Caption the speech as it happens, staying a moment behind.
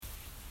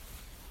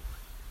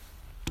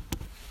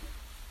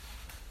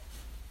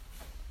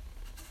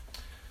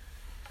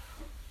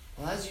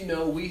As you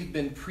know, we've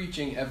been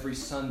preaching every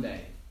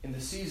Sunday in the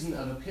season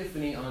of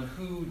Epiphany on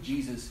who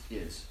Jesus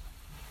is.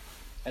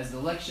 As the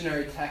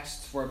lectionary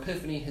texts for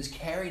Epiphany have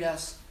carried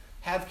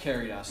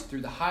us through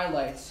the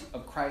highlights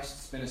of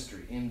Christ's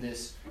ministry in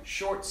this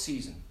short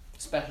season,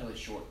 especially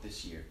short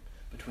this year,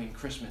 between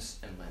Christmas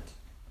and Lent.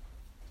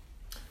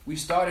 We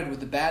started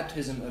with the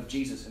baptism of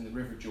Jesus in the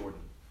River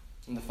Jordan,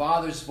 and the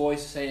Father's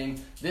voice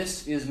saying,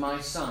 "This is my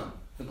Son,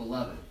 the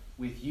Beloved.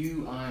 With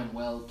you I am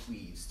well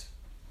pleased."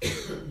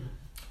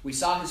 We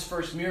saw his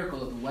first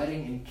miracle at the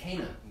wedding in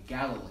Cana in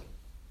Galilee,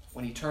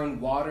 when he turned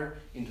water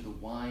into the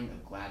wine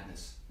of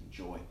gladness and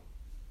joy.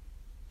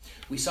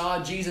 We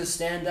saw Jesus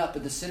stand up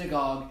at the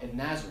synagogue at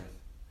Nazareth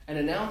and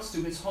announce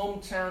to his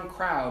hometown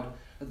crowd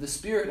that the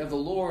Spirit of the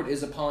Lord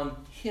is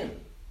upon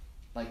him,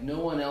 like no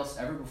one else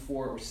ever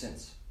before or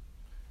since,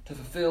 to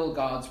fulfill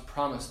God's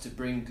promise to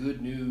bring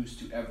good news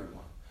to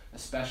everyone,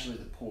 especially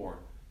the poor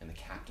and the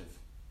captive.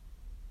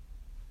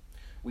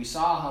 We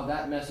saw how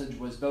that message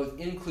was both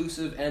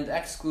inclusive and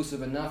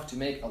exclusive enough to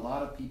make a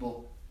lot of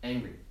people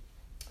angry,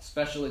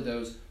 especially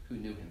those who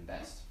knew him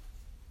best.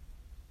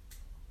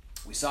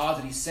 We saw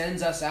that he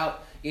sends us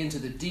out into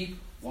the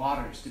deep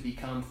waters to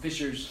become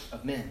fishers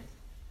of men.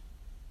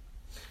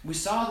 We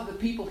saw that the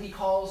people he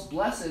calls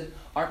blessed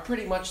are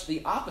pretty much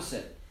the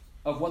opposite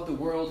of what the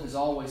world has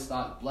always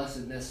thought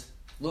blessedness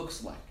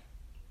looks like.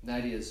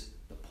 That is,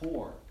 the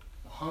poor,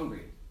 the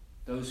hungry,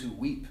 those who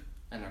weep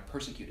and are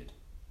persecuted.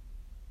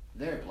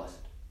 They're blessed,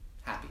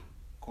 happy,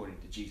 according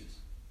to Jesus.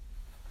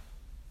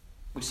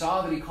 We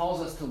saw that he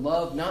calls us to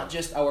love not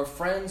just our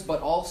friends,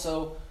 but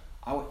also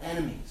our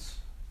enemies,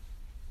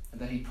 and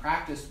that he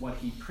practiced what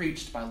he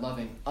preached by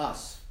loving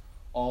us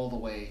all the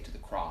way to the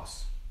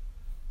cross,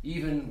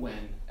 even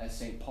when, as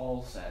St.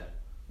 Paul said,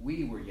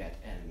 we were yet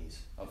enemies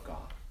of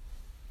God.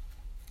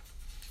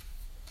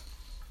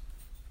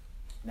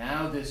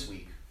 Now this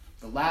week,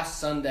 the last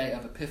Sunday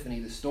of Epiphany,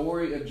 the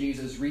story of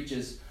Jesus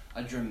reaches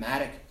a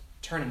dramatic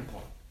turning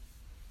point.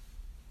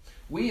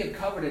 We have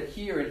covered it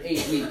here in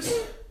 8 weeks,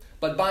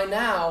 but by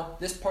now,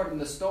 this part of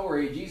the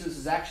story, Jesus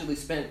has actually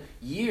spent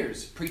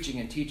years preaching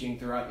and teaching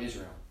throughout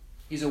Israel.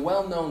 He's a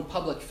well-known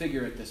public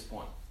figure at this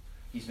point.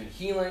 He's been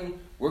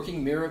healing,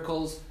 working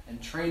miracles,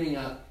 and training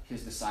up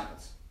his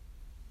disciples.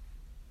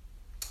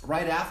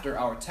 Right after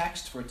our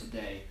text for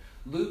today,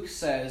 Luke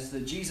says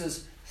that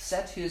Jesus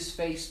set his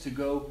face to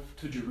go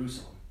to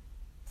Jerusalem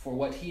for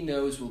what he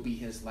knows will be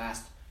his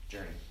last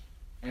journey,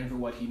 and for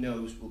what he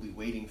knows will be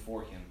waiting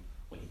for him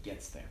when he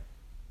gets there.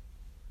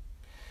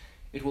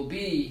 It will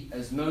be,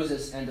 as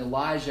Moses and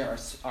Elijah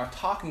are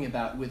talking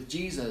about with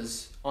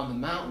Jesus on the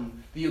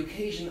mountain, the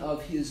occasion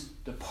of his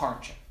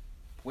departure,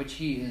 which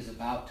he is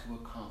about to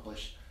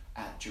accomplish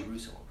at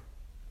Jerusalem.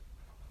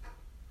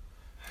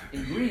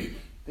 In Greek,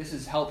 this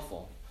is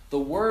helpful. The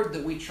word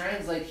that we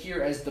translate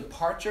here as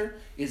departure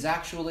is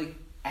actually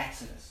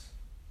exodus.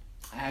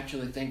 I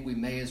actually think we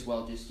may as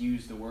well just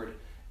use the word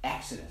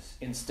exodus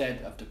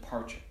instead of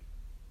departure.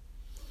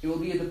 It will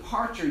be a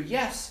departure,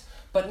 yes,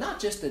 but not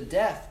just a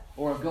death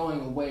or going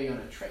away on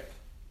a trip.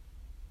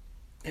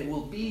 It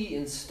will be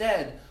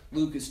instead,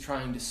 Luke is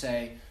trying to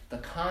say, the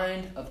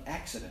kind of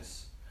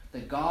exodus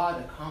that God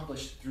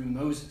accomplished through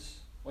Moses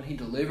when he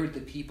delivered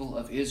the people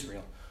of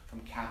Israel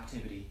from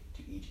captivity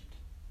to Egypt.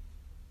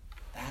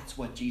 That's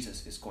what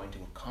Jesus is going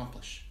to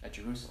accomplish at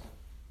Jerusalem.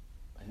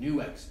 A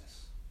new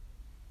exodus.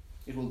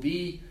 It will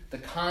be the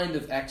kind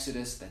of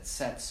exodus that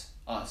sets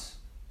us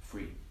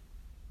free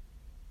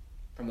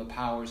from the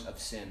powers of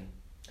sin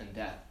and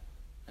death,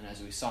 and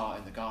as we saw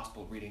in the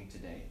gospel reading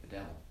today, the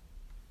devil.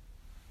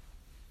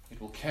 It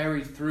will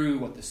carry through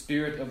what the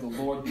Spirit of the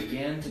Lord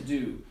began to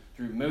do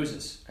through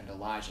Moses and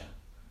Elijah,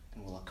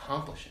 and will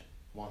accomplish it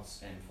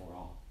once and for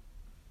all.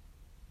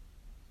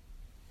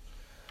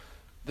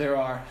 There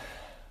are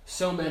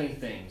so many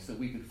things that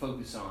we could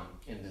focus on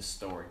in this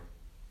story.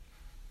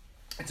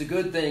 It's a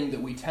good thing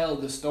that we tell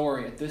the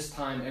story at this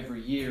time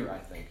every year, I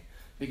think,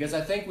 because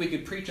I think we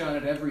could preach on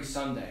it every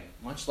Sunday,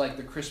 much like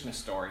the Christmas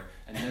story,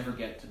 and never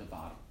get to the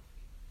bottom.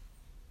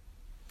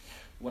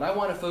 What I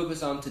want to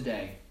focus on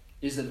today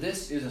is that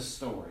this is a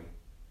story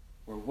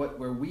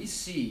where we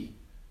see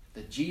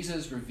that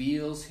Jesus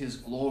reveals his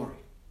glory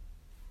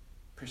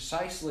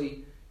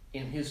precisely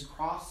in his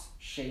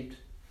cross-shaped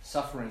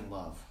suffering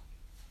love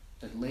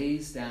that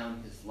lays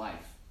down his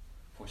life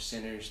for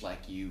sinners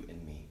like you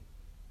and me.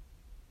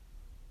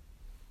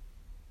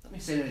 Let me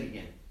say that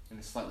again in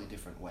a slightly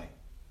different way.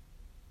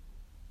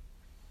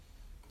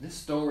 This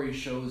story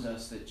shows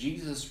us that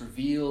Jesus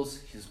reveals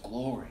his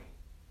glory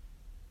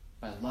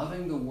by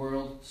loving the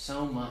world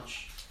so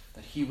much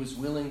that he was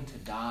willing to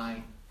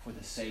die for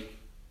the sake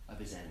of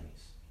his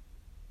enemies.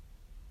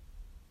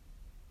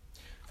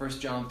 1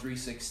 John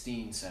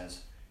 3:16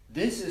 says,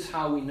 "This is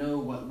how we know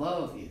what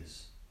love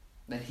is,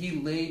 that he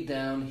laid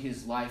down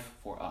his life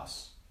for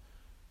us,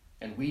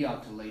 and we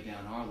ought to lay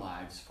down our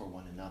lives for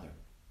one another."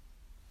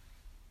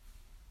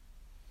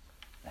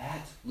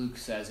 That, Luke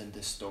says in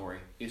this story,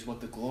 is what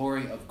the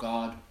glory of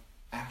God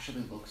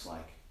actually looks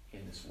like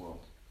in this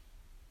world.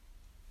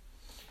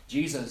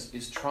 Jesus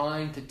is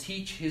trying to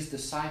teach his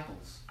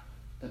disciples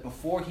that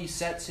before he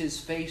sets his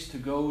face to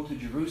go to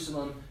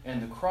Jerusalem and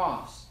the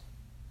cross,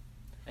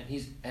 and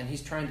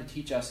he's trying to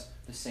teach us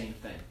the same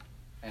thing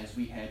as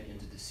we head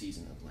into the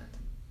season of Lent.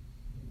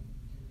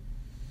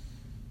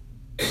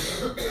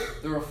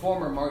 The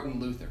reformer Martin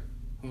Luther,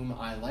 whom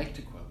I like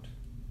to quote,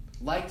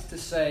 liked to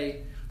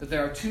say that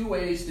there are two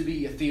ways to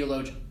be a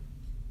theologian.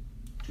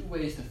 Two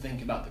ways to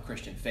think about the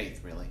Christian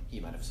faith, really, he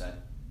might have said.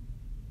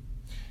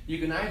 You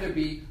can either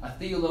be a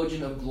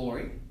theologian of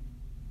glory,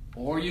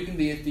 or you can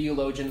be a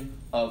theologian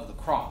of the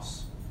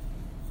cross.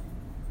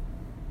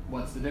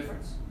 What's the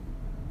difference?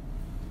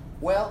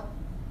 Well,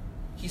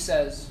 he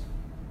says,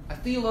 a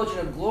theologian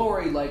of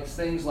glory likes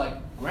things like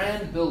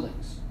grand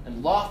buildings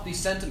and lofty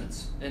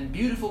sentiments and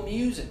beautiful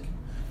music,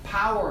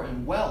 power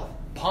and wealth,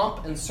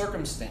 pomp and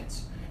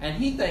circumstance. And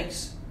he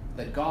thinks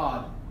that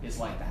God is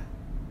like that.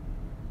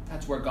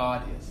 That's where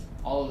God is.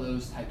 All of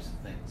those types of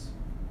things.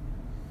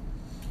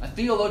 A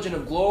theologian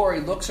of glory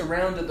looks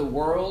around at the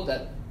world,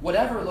 at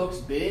whatever looks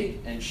big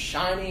and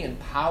shiny and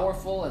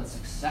powerful and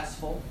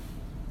successful,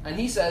 and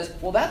he says,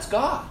 well, that's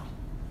God.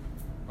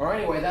 Or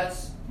anyway,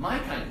 that's my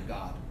kind of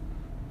God.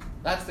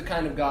 That's the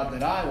kind of God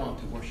that I want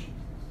to worship,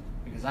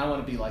 because I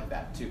want to be like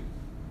that too.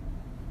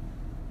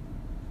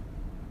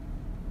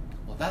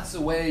 Well, if that's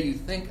the way you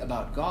think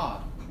about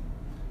God,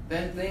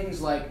 then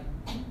things like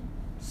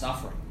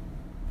suffering,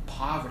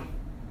 poverty,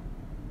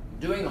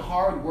 doing the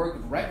hard work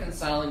of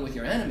reconciling with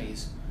your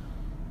enemies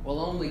will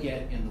only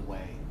get in the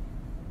way.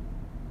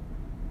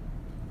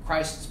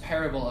 Christ's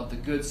parable of the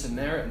Good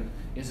Samaritan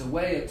is a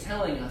way of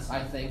telling us,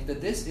 I think, that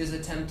this is a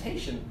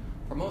temptation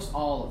for most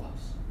all of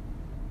us.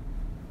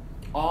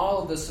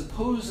 All of the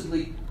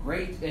supposedly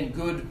great and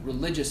good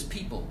religious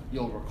people,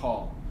 you'll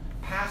recall,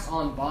 pass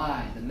on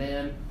by the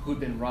man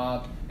who'd been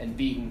robbed and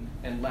beaten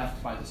and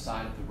left by the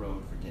side of the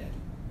road for dead.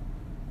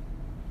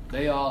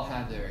 They all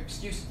have their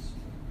excuses.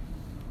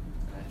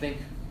 And I think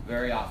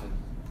very often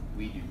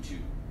we do too.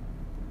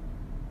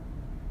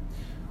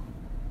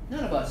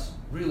 None of us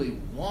really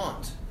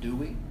want, do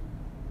we,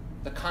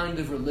 the kind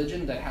of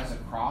religion that has a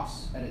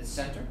cross at its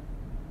center?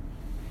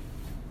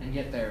 And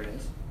yet there it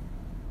is.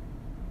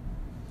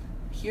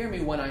 Hear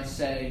me when I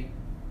say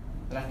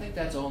that I think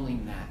that's only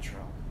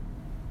natural.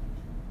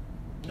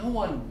 No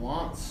one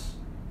wants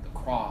the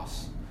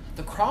cross.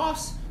 The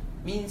cross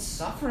means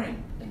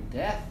suffering and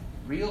death,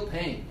 real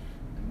pain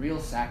and real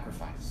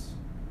sacrifice.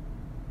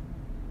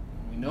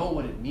 When we know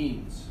what it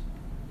means,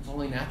 it's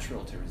only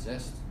natural to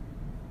resist.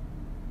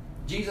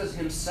 Jesus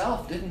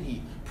himself, didn't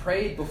he,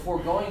 prayed before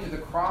going to the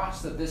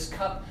cross that this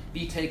cup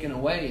be taken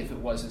away if it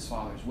was his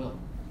Father's will.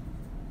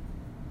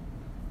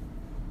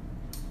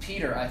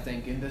 Peter, I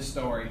think, in this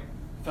story,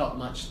 felt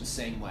much the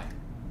same way.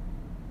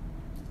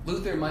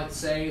 Luther might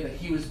say that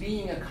he was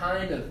being a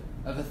kind of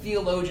a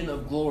theologian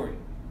of glory.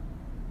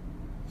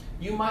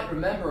 You might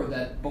remember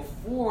that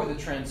before the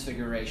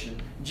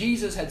Transfiguration,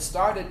 Jesus had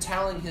started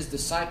telling his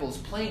disciples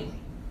plainly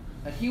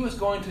that he was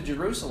going to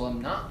Jerusalem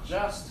not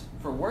just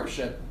for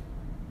worship,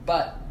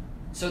 but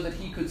so that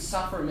he could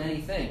suffer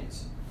many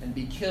things and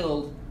be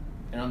killed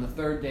and on the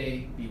third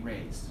day be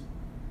raised.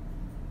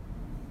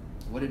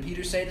 What did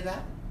Peter say to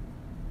that?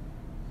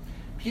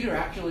 Peter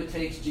actually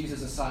takes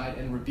Jesus aside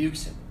and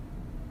rebukes him.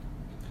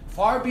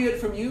 Far be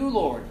it from you,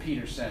 Lord,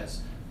 Peter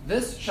says.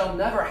 This shall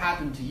never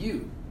happen to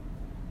you.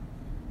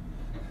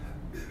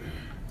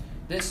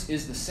 This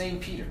is the same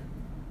Peter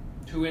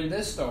who in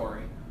this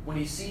story, when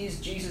he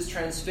sees Jesus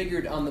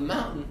transfigured on the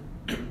mountain,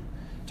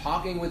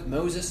 talking with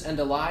Moses and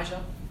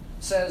Elijah,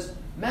 says,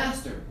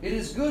 Master, it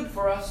is good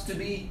for us to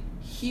be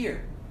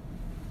here.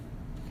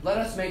 Let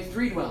us make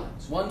 3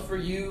 dwellings, one for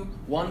you,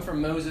 one for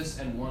Moses,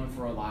 and one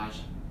for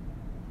Elijah.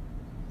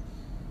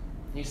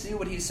 You see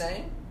what he's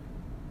saying?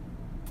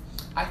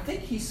 I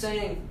think he's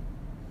saying,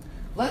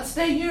 let's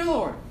stay here,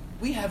 Lord.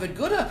 We have it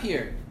good up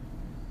here.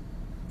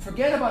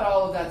 Forget about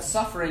all of that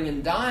suffering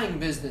and dying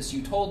business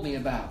you told me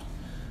about.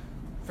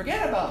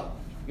 Forget about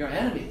your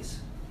enemies.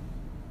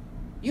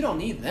 You don't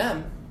need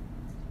them.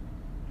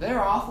 They're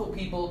awful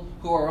people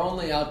who are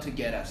only out to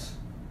get us.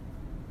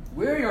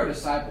 We're your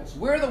disciples.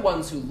 We're the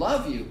ones who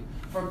love you.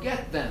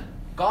 Forget them.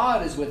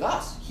 God is with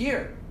us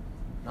here,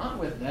 not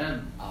with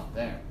them out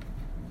there.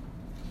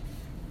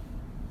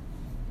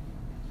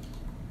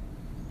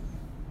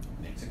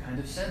 Makes a kind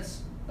of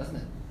sense, doesn't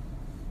it?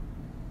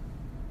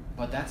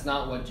 But that's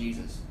not what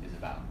Jesus is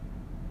about.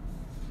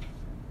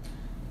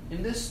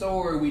 In this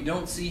story, we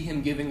don't see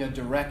him giving a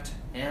direct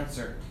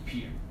answer to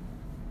Peter.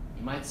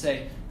 You might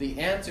say the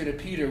answer to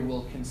Peter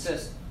will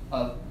consist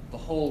of the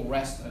whole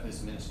rest of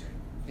his ministry,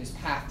 his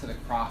path to the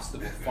cross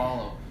that will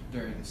follow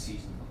during the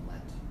season of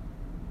Lent.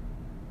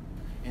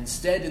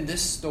 Instead, in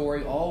this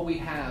story, all we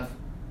have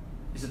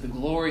is that the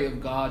glory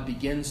of God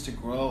begins to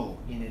grow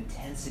in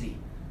intensity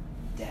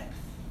and depth,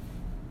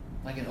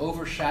 like an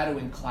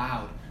overshadowing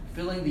cloud,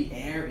 filling the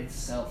air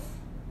itself.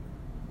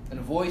 And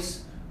a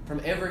voice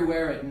from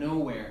everywhere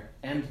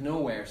and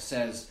nowhere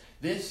says,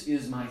 "This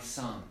is my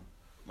Son,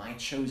 my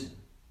chosen.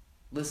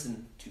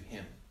 Listen to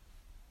him."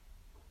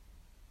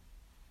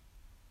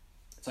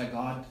 It's like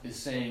God is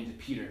saying to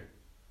Peter,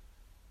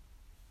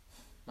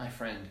 my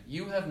friend,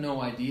 you have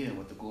no idea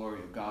what the glory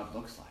of God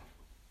looks like.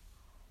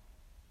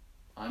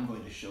 I'm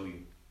going to show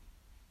you.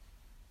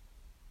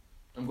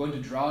 I'm going to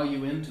draw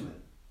you into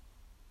it.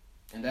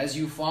 And as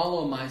you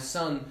follow my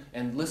Son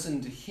and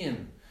listen to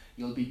him,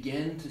 you'll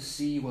begin to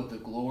see what the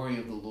glory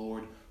of the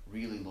Lord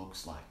really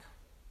looks like.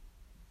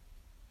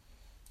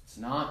 It's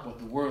not what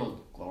the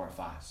world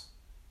glorifies.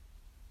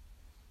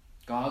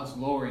 God's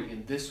glory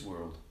in this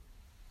world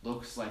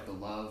looks like the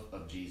love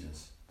of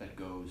Jesus that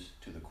goes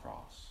to the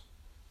cross.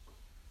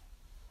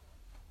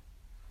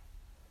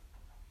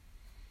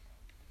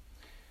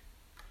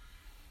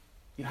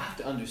 You have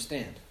to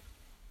understand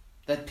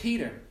that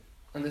Peter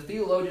and the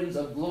theologians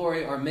of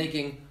glory are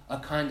making a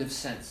kind of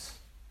sense.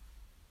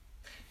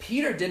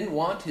 Peter didn't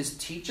want his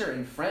teacher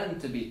and friend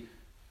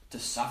to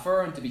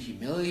suffer and to be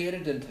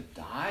humiliated and to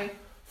die.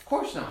 Of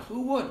course not.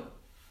 Who would?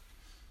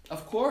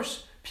 Of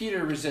course,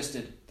 Peter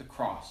resisted the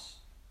cross.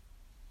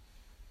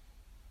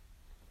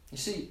 You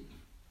see,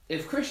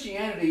 if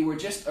Christianity were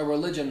just a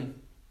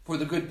religion for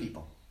the good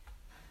people,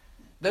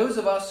 those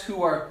of us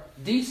who are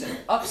decent,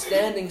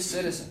 upstanding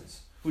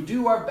citizens, who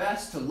do our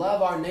best to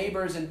love our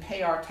neighbors and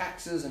pay our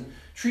taxes and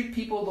treat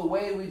people the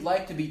way we'd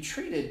like to be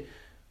treated,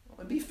 it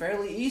would be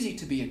fairly easy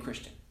to be a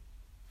Christian.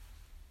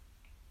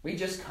 We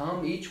just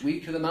come each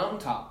week to the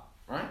mountaintop,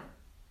 right?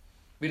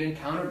 We'd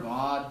encounter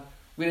God.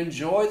 We'd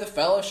enjoy the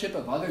fellowship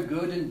of other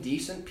good and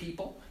decent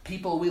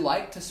people we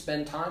like to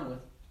spend time with.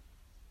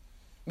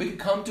 We could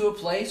come to a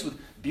place with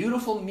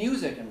beautiful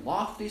music and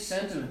lofty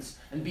sentiments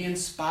and be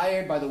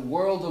inspired by the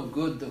world of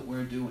good that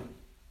we're doing.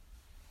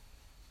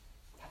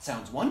 That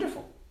sounds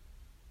wonderful.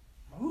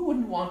 Who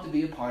wouldn't want to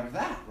be a part of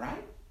that,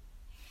 right?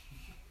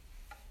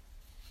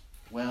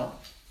 Well,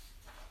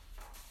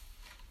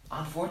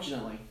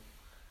 unfortunately,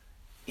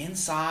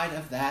 inside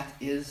of that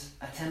is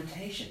a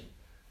temptation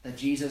that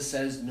Jesus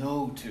says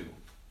no to.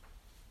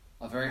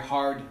 A very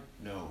hard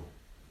no.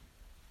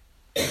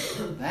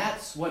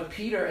 That's what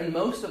Peter and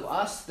most of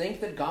us think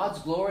that God's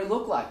glory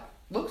looks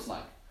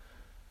like.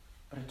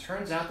 But it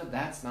turns out that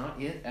that's not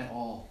it at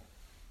all.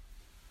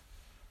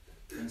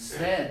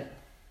 Instead,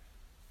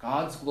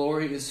 God's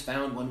glory is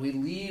found when we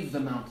leave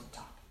the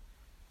mountaintop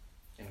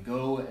and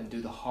go and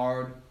do the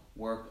hard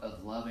work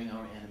of loving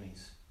our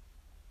enemies.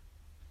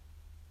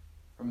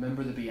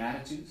 Remember the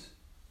Beatitudes?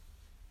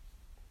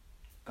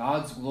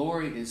 God's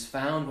glory is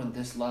found when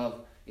this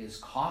love is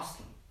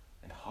costly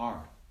and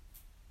hard.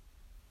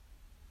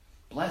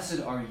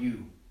 Blessed are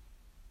you.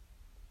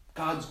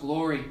 God's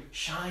glory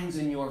shines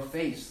in your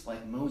face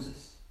like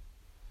Moses.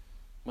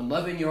 When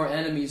loving your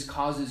enemies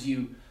causes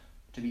you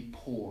to be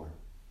poor,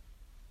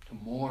 to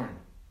mourn,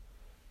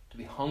 to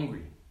be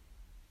hungry,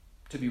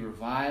 to be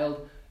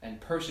reviled and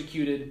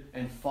persecuted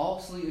and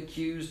falsely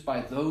accused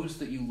by those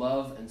that you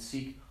love and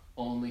seek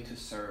only to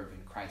serve in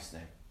Christ's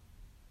name.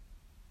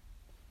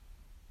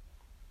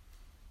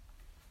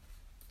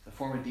 The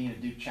former dean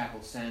of Duke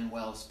Chapel, Sam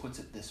Wells, puts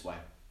it this way.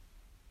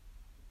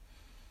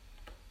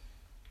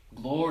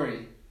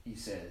 Glory, he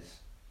says,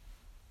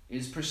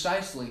 is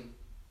precisely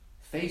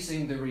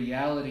facing the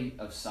reality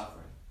of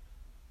suffering,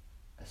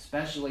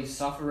 especially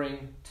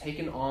suffering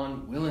taken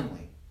on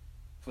willingly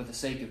for the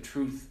sake of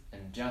truth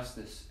and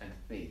justice and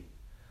faith,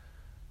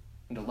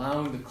 and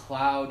allowing the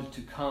cloud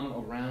to come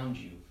around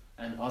you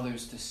and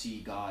others to see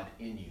God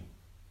in you.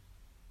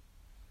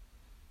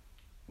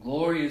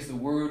 Glory is the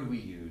word we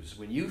use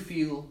when you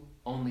feel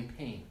only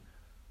pain,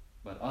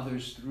 but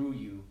others through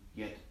you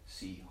yet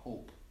see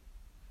hope.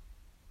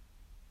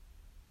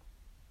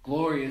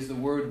 Glory is the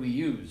word we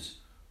use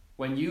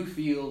when you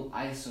feel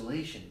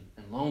isolation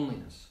and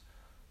loneliness,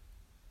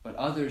 but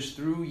others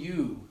through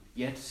you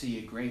yet see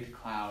a great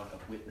cloud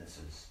of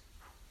witnesses.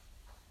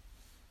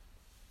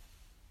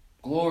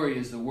 Glory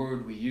is the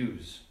word we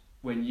use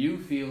when you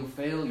feel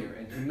failure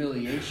and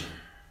humiliation,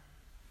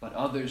 but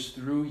others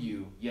through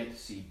you yet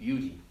see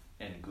beauty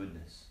and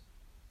goodness.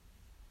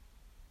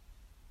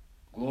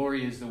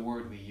 Glory is the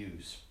word we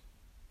use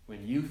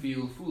when you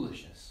feel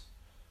foolishness,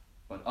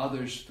 but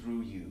others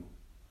through you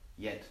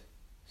yet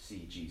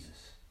see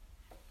Jesus.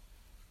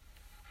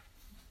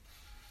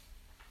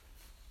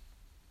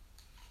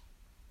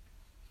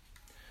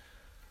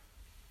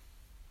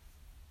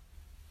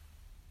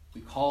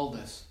 We call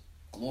this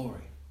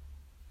glory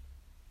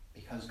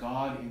because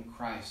God in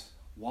Christ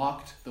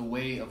walked the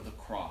way of the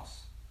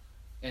cross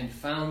and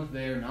found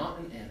there not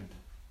an end,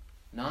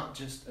 not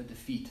just a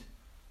defeat,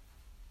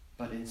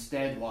 but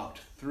instead walked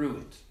through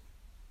it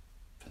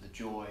for the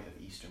joy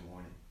of Easter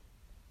morning.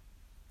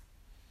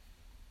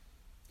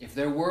 If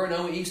there were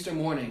no Easter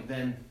morning,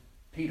 then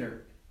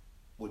Peter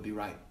would be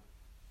right.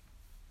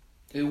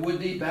 It would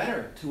be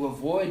better to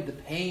avoid the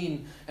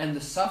pain and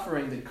the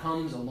suffering that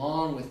comes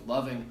along with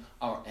loving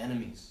our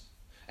enemies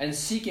and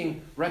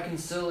seeking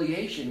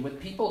reconciliation with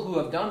people who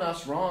have done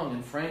us wrong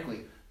and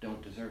frankly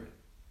don't deserve it.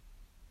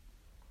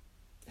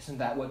 Isn't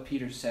that what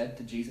Peter said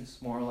to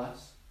Jesus, more or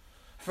less?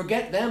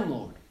 Forget them,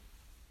 Lord.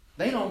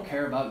 They don't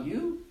care about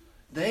you.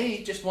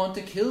 They just want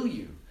to kill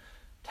you.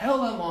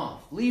 Tell them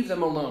off. Leave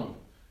them alone.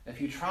 If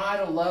you try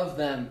to love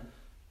them,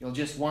 you'll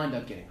just wind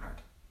up getting hurt.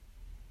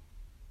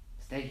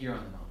 Stay here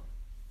on the mountain.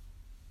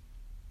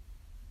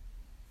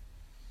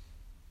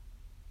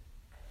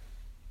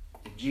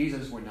 If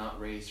Jesus were not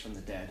raised from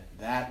the dead,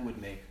 that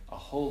would make a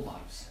whole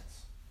lot of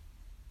sense.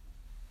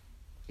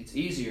 It's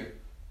easier,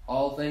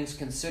 all things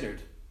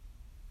considered,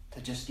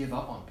 to just give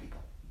up on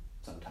people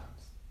sometimes.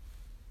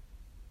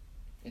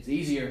 It's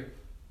easier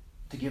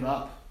to give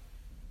up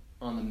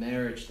on the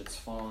marriage that's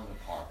fallen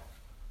apart,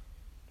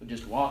 to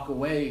just walk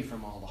away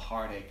from all the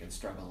heartache and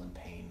struggle and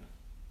pain.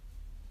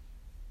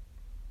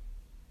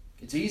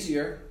 It's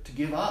easier to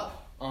give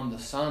up on the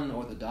son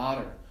or the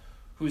daughter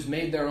who's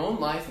made their own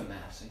life a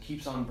mess and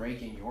keeps on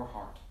breaking your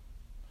heart.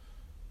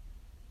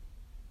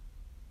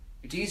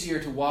 It's easier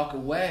to walk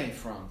away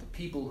from the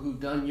people who've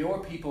done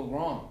your people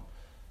wrong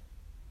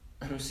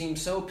and who seem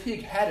so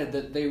pig-headed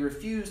that they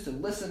refuse to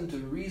listen to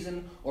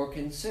reason or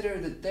consider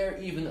that they're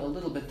even a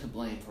little bit to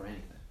blame for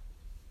anything.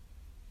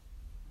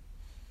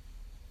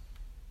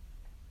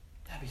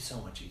 That'd be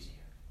so much easier.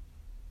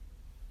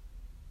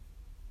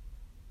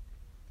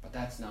 But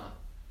that's not,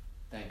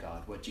 thank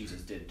God, what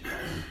Jesus did to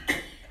us.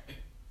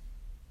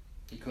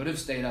 He could have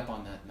stayed up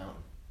on that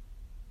mountain.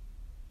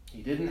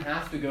 He didn't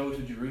have to go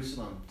to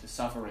Jerusalem to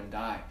suffer and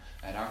die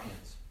at our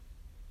hands.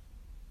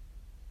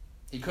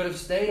 He could have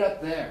stayed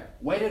up there,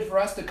 waited for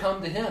us to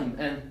come to him,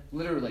 and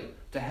literally,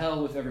 to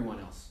hell with everyone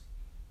else.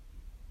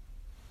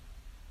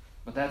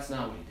 But that's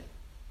not what he did.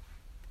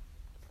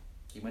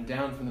 He went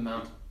down from the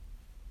mountain.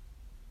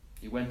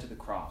 He went to the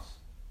cross.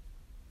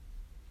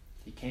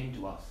 He came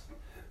to us.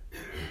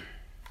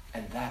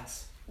 And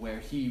that's where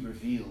he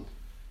revealed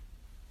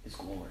his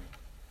glory.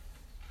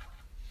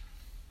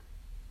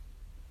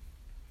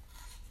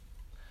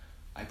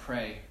 I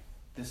pray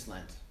this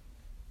Lent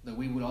that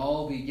we would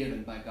all be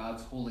given by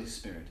God's Holy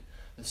Spirit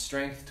the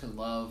strength to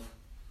love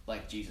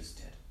like Jesus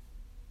did,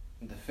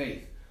 and the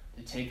faith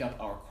to take up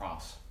our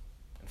cross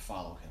and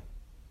follow him.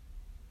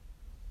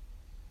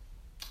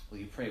 Will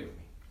you pray with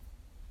me?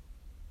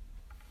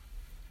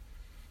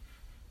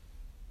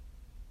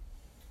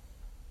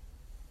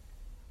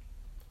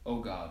 O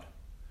God,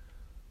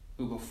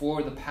 who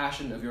before the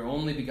passion of your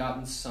only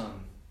begotten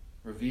Son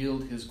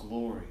revealed his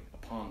glory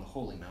upon the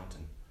holy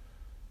mountain,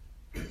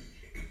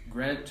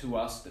 grant to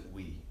us that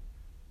we,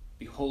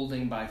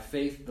 beholding by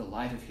faith the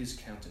light of his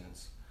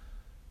countenance,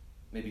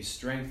 may be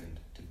strengthened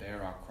to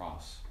bear our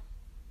cross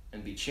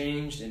and be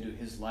changed into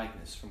his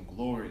likeness from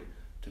glory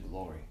to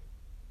glory.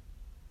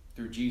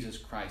 Through Jesus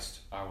Christ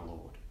our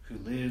Lord, who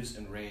lives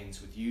and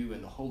reigns with you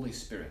in the Holy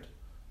Spirit,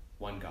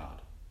 one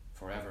God,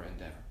 forever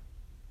and ever.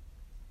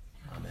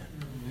 Amen.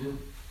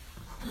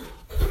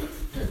 Amen.